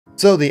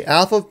So the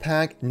Alpha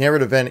Pack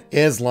Narrative event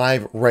is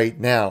live right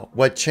now.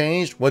 What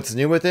changed? What's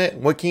new with it?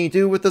 What can you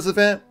do with this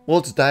event? Well,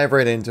 let's dive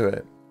right into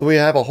it. We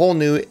have a whole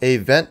new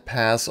event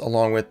pass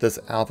along with this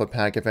Alpha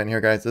Pack event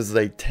here, guys. This is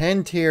a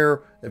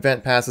 10-tier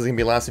event pass. It's going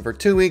to be lasting for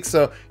 2 weeks,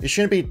 so it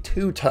shouldn't be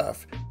too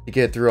tough to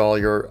get through all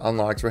your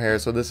unlocks right here.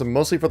 So this is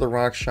mostly for the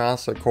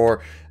Rakshasa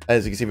core.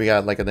 As you can see, we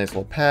got like a nice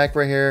little pack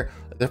right here,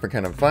 a different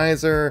kind of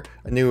visor,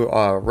 a new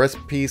wrist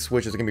piece,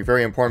 which is going to be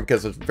very important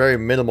because it's very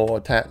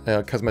minimal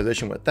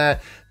customization with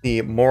that.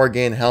 The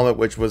Morgan helmet,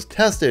 which was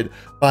tested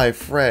by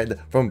Fred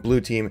from Blue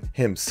Team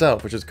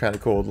himself, which is kind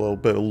of cool. A little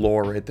bit of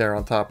lore right there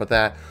on top of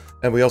that.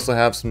 And we also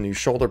have some new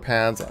shoulder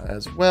pads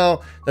as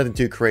well. Nothing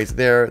too crazy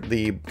there.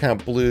 The kind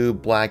of blue,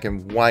 black,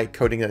 and white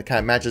coating that kind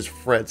of matches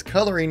Fred's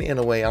coloring in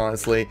a way,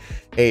 honestly.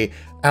 A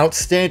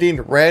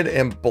outstanding red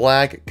and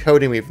black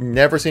coating. We've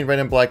never seen red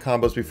and black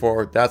combos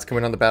before. That's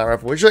coming on the battle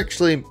rifle, which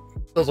actually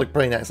does look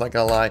pretty nice, not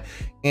gonna lie.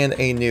 And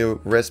a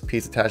new wrist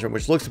piece attachment,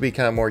 which looks to be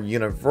kind of more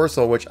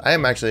universal, which I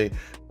am actually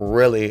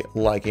really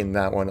liking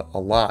that one a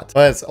lot.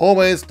 But as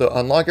always, to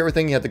unlock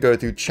everything, you have to go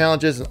through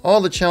challenges, and all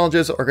the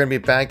challenges are going to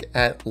be back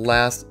at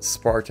last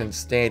Spartan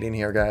standing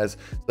here, guys.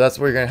 So that's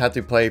where you're going to have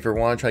to play if you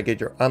want to try to get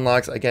your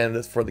unlocks. Again,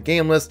 this for the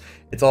game list.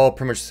 It's all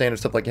pretty much standard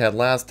stuff like you had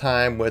last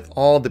time, with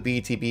all the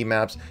BTB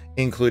maps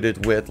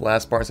included with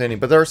last Spartan standing.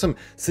 But there are some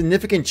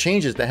significant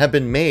changes that have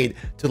been made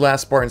to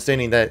last Spartan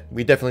standing that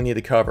we definitely need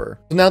to cover.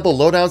 So now the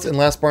loadouts in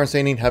last Spartan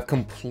standing have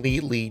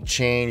completely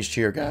changed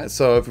here, guys.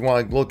 So if you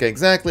want to look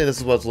exactly, this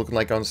is what it's looking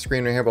like on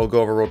screen right here, but we'll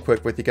go over real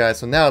quick with you guys.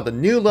 So now the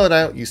new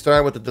loadout, you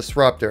start with the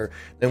Disruptor.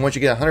 Then once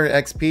you get 100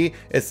 XP,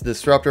 it's the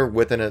Disruptor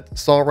with an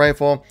assault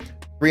rifle.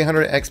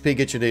 300 XP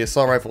gets you the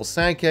assault rifle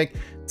sidekick.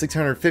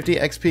 650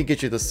 XP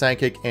gets you the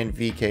sidekick and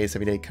VK's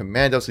everyday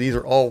commando. So these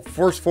are all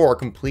first four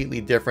completely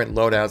different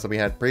loadouts that we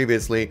had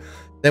previously.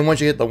 Then once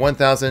you hit the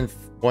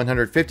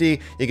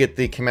 1150, you get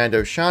the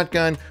commando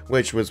shotgun,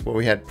 which was what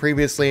we had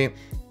previously.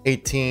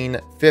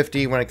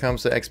 1850 when it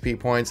comes to XP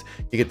points.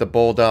 You get the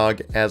bulldog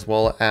as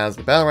well as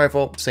the battle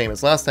rifle, same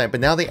as last time, but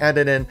now they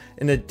added in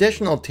an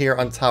additional tier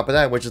on top of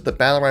that, which is the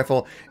battle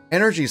rifle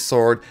energy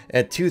sword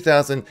at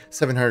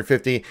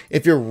 2750.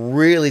 If you're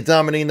really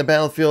dominating the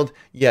battlefield,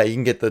 yeah, you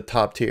can get the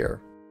top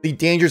tier. The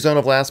danger zone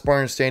of last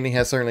Spartan standing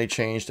has certainly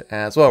changed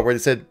as well, where they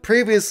said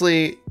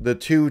previously the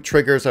two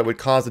triggers that would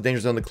cause the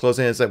danger zone to close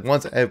in is that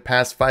once it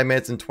passed 5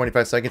 minutes and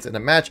 25 seconds in a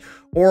match,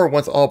 or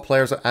once all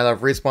players are out of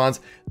respawns,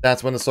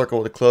 that's when the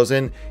circle would close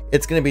in.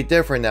 It's going to be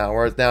different now,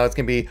 whereas now it's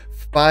going to be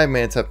 5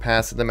 minutes have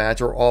passed in the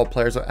match, or all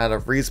players are out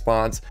of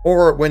respawns,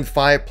 or when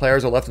 5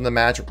 players are left in the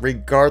match,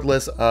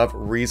 regardless of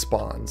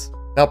respawns.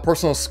 Now,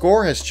 personal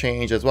score has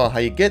changed as well, how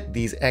you get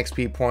these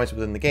XP points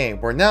within the game,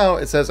 where now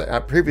it says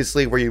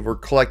previously where you were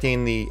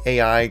collecting the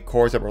AI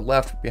cores that were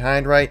left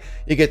behind, right,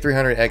 you get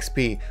 300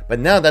 XP, but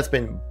now that's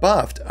been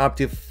buffed up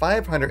to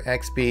 500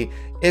 XP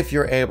if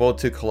you're able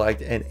to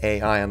collect an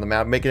AI on the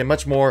map, making it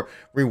much more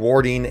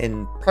rewarding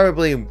and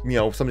probably, you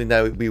know, something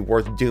that would be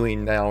worth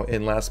doing now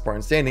in last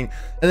Spartan standing.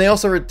 And they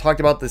also talked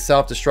about the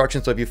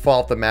self-destruction, so if you fall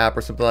off the map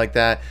or something like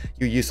that,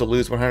 you used to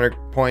lose 100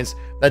 points,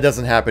 that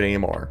doesn't happen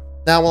anymore.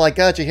 Now, while I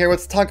got you here,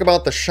 let's talk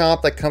about the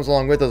shop that comes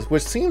along with us,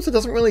 which seems it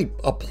doesn't really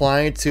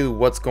apply to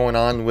what's going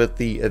on with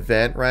the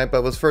event, right?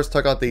 But let's first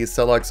talk about the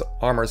Celux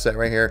armor set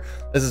right here.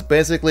 This is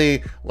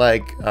basically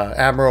like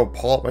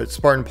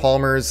Spartan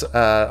Palmer's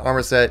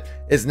armor set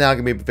is now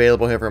going to be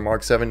available here for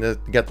Mark 7 to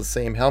get the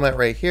same helmet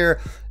right here.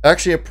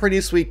 Actually, a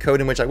pretty sweet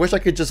coating, which I wish I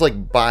could just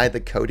like buy the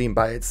coating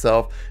by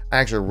itself. I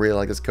actually really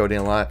like this coating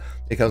a lot.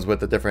 It comes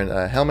with a different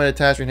helmet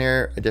attachment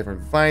here, a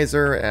different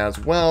visor as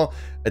well,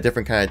 a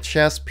different kind of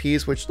chest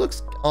piece, which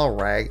looks all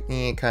right,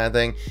 kind of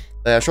thing.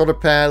 Shoulder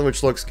pad,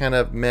 which looks kind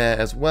of meh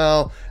as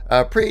well.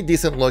 Pretty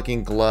decent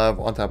looking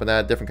glove on top of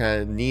that. Different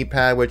kind of knee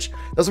pad, which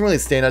doesn't really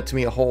stand out to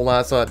me a whole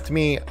lot. So to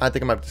me, I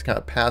think I might just kind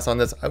of pass on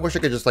this. I wish I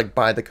could just like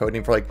buy the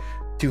coating for like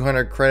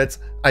 200 credits.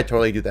 I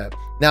totally do that.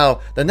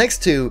 Now, the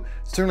next two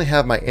certainly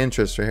have my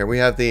interest right here. We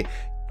have the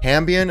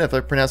Cambion, if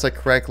I pronounce that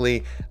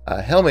correctly,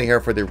 helmet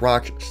here for the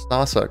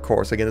Rakshasa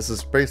core. So again, this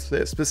is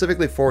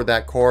specifically for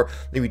that core.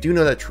 We do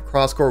know that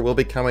cross core will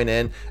be coming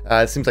in.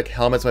 It seems like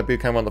helmets might be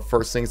kind of one of the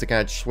first things to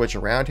kind of switch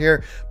around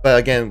here. But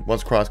again,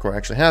 once cross core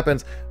actually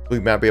happens,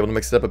 we might be able to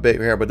mix it up a bit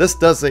here. But this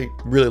does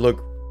really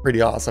look pretty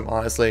awesome,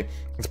 honestly.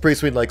 It's pretty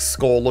sweet, like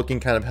skull looking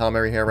kind of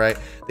helmet right here, right?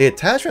 The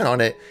attachment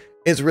on it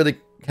is really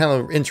kind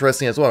of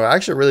interesting as well. I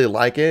actually really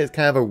like it. It's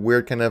kind of a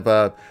weird kind of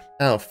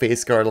I don't know,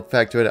 face guard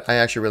effect to it. I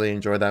actually really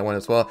enjoyed that one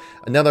as well.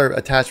 Another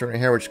attachment right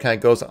here, which kind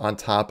of goes on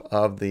top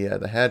of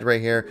the head right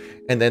here,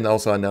 and then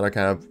also another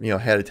kind of, you know,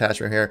 head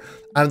attachment here.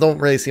 I don't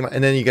really see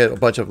and then you get a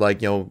bunch of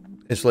like, you know,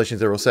 installation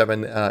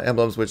 07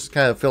 emblems, which is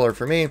kind of filler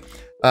for me.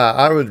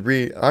 I'm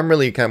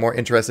really kind of more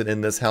interested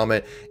in this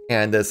helmet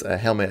and this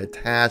helmet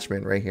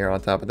attachment right here on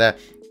top of that.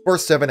 For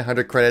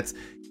 700 credits,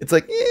 it's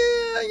like,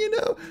 yeah, you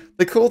know,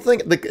 the cool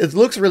thing, it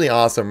looks really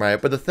awesome,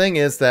 right? But the thing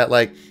is that,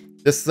 like,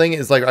 This thing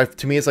is like,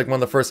 to me, it's like one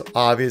of the first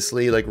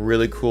obviously like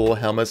really cool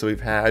helmets that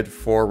we've had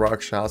for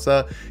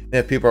Rakshasa. And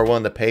if people are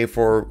willing to pay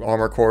for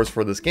armor cores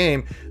for this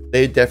game,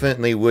 they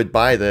definitely would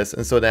buy this.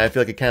 And so then I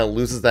feel like it kind of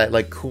loses that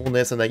like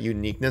coolness and that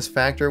uniqueness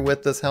factor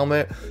with this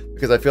helmet,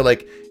 because I feel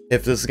like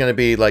if this is going to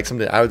be like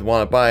something I would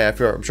want to buy,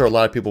 I'm sure a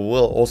lot of people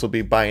will also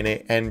be buying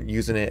it and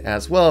using it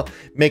as well,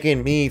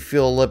 making me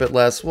feel a little bit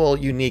less, well,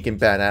 unique and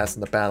badass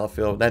in the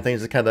battlefield. And I think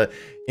it's a kind of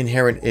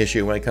inherent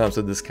issue when it comes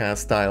to this kind of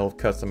style of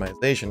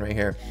customization right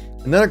here.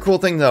 Another cool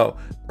thing though,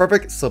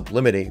 perfect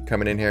sublimity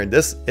coming in here.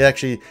 This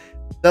actually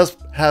does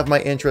have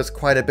my interest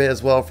quite a bit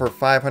as well for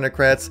 500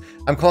 credits.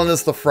 I'm calling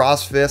this the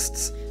Frost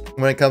Fists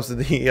when it comes to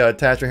the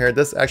attachment here.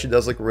 This actually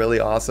does look really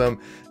awesome.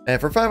 And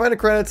for 500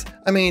 credits,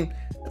 I mean,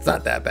 it's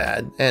not that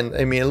bad. And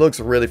I mean, it looks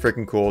really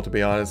freaking cool, to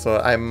be honest. So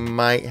I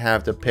might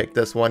have to pick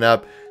this one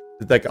up.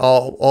 Like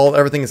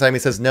everything inside me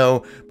says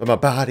no, but my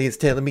body is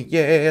telling me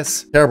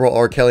yes. Terrible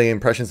R. Kelly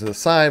impressions to the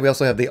side. We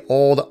also have the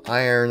old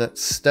iron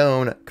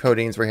stone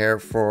coatings right here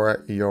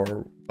for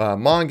your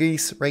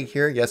mongoose right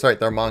here. Yes, right,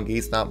 they're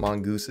mongoose, not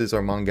mongooses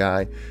or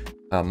mongai,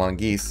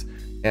 mongoose.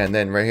 And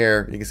then right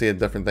here, you can see a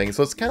different thing.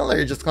 So it's kind of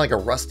like just kind of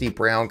like a rusty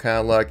brown kind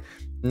of look.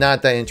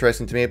 Not that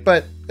interesting to me,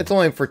 but it's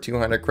only for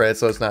 200 credits,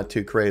 so it's not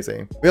too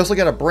crazy. We also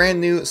got a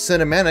brand new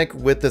cinematic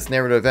with this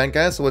narrative event,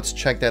 guys. So let's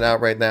check that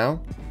out right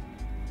now.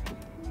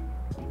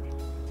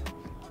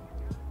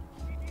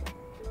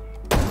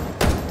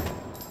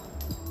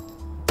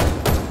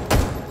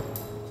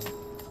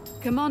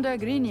 Commander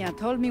Grinia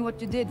told me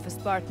what you did for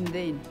Spartan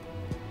Dane.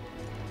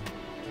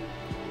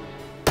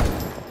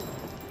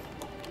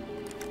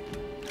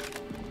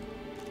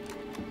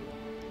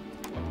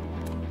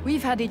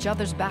 We've had each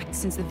other's backs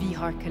since the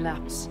Vihar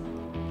collapse.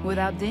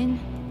 Without Din,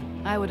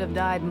 I would have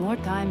died more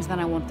times than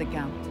I want to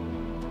count.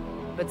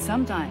 But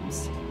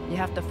sometimes, you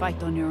have to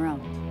fight on your own.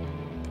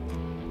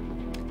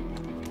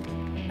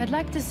 I'd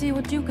like to see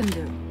what you can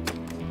do,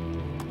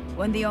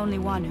 when the only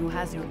one who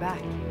has your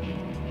back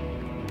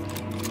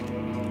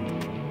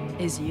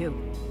is you.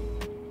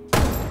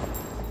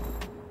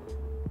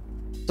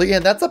 So yeah,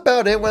 that's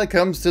about it when it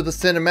comes to the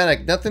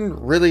cinematic. Nothing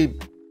really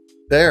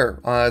there,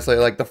 honestly.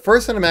 Like, the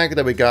first cinematic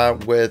that we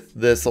got with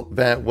this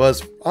event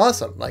was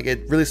awesome. Like,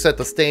 it really set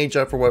the stage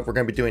up for what we're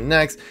going to be doing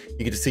next.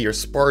 You get to see your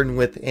Spartan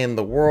within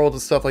the world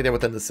and stuff like that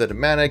within the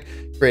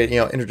cinematic. Create, you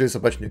know, introduce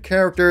a bunch of new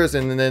characters,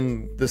 and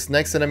then this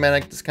next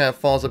cinematic just kind of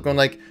follows up going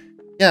like,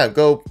 yeah,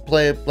 go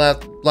play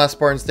last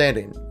Spartan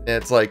standing. And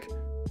it's like,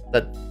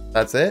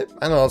 that's it?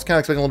 I don't know, I was kind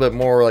of expecting a little bit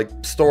more like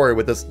story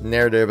with this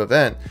narrative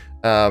event.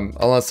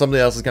 Unless something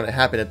else is going to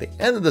happen at the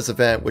end of this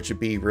event, which would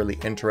be really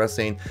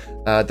interesting,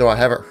 though I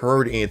haven't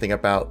heard anything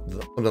about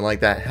something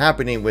like that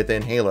happening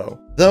within Halo.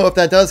 Though if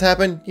that does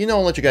happen, you know,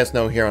 I'll let you guys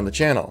know here on the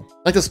channel.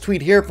 Like this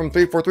tweet here from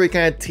 343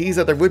 kind of teased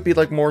that there would be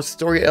like more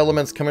story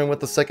elements coming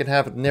with the second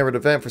half of the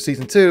narrative event for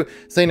Season 2,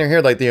 saying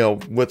here like, you know,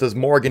 with this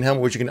Morgan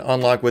helmet, which you can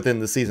unlock within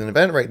the season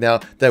event right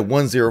now, that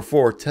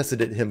 104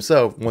 tested it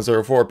himself,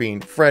 104 being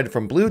Fred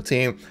from Blue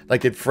Team.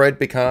 Like, did Fred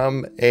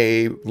become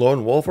a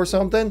lone wolf or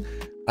something?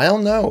 I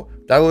don't know.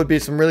 That would be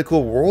some really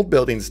cool world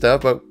building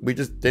stuff, but we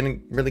just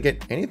didn't really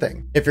get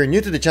anything. If you're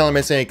new to the channel and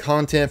missed any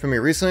content from me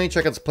recently,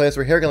 check out this playlist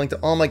right here. I'll link to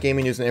all my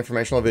gaming news and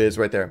informational videos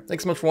right there.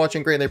 Thanks so much for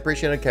watching. Greatly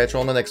appreciate it. Catch you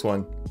on the next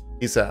one.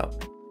 Peace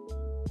out.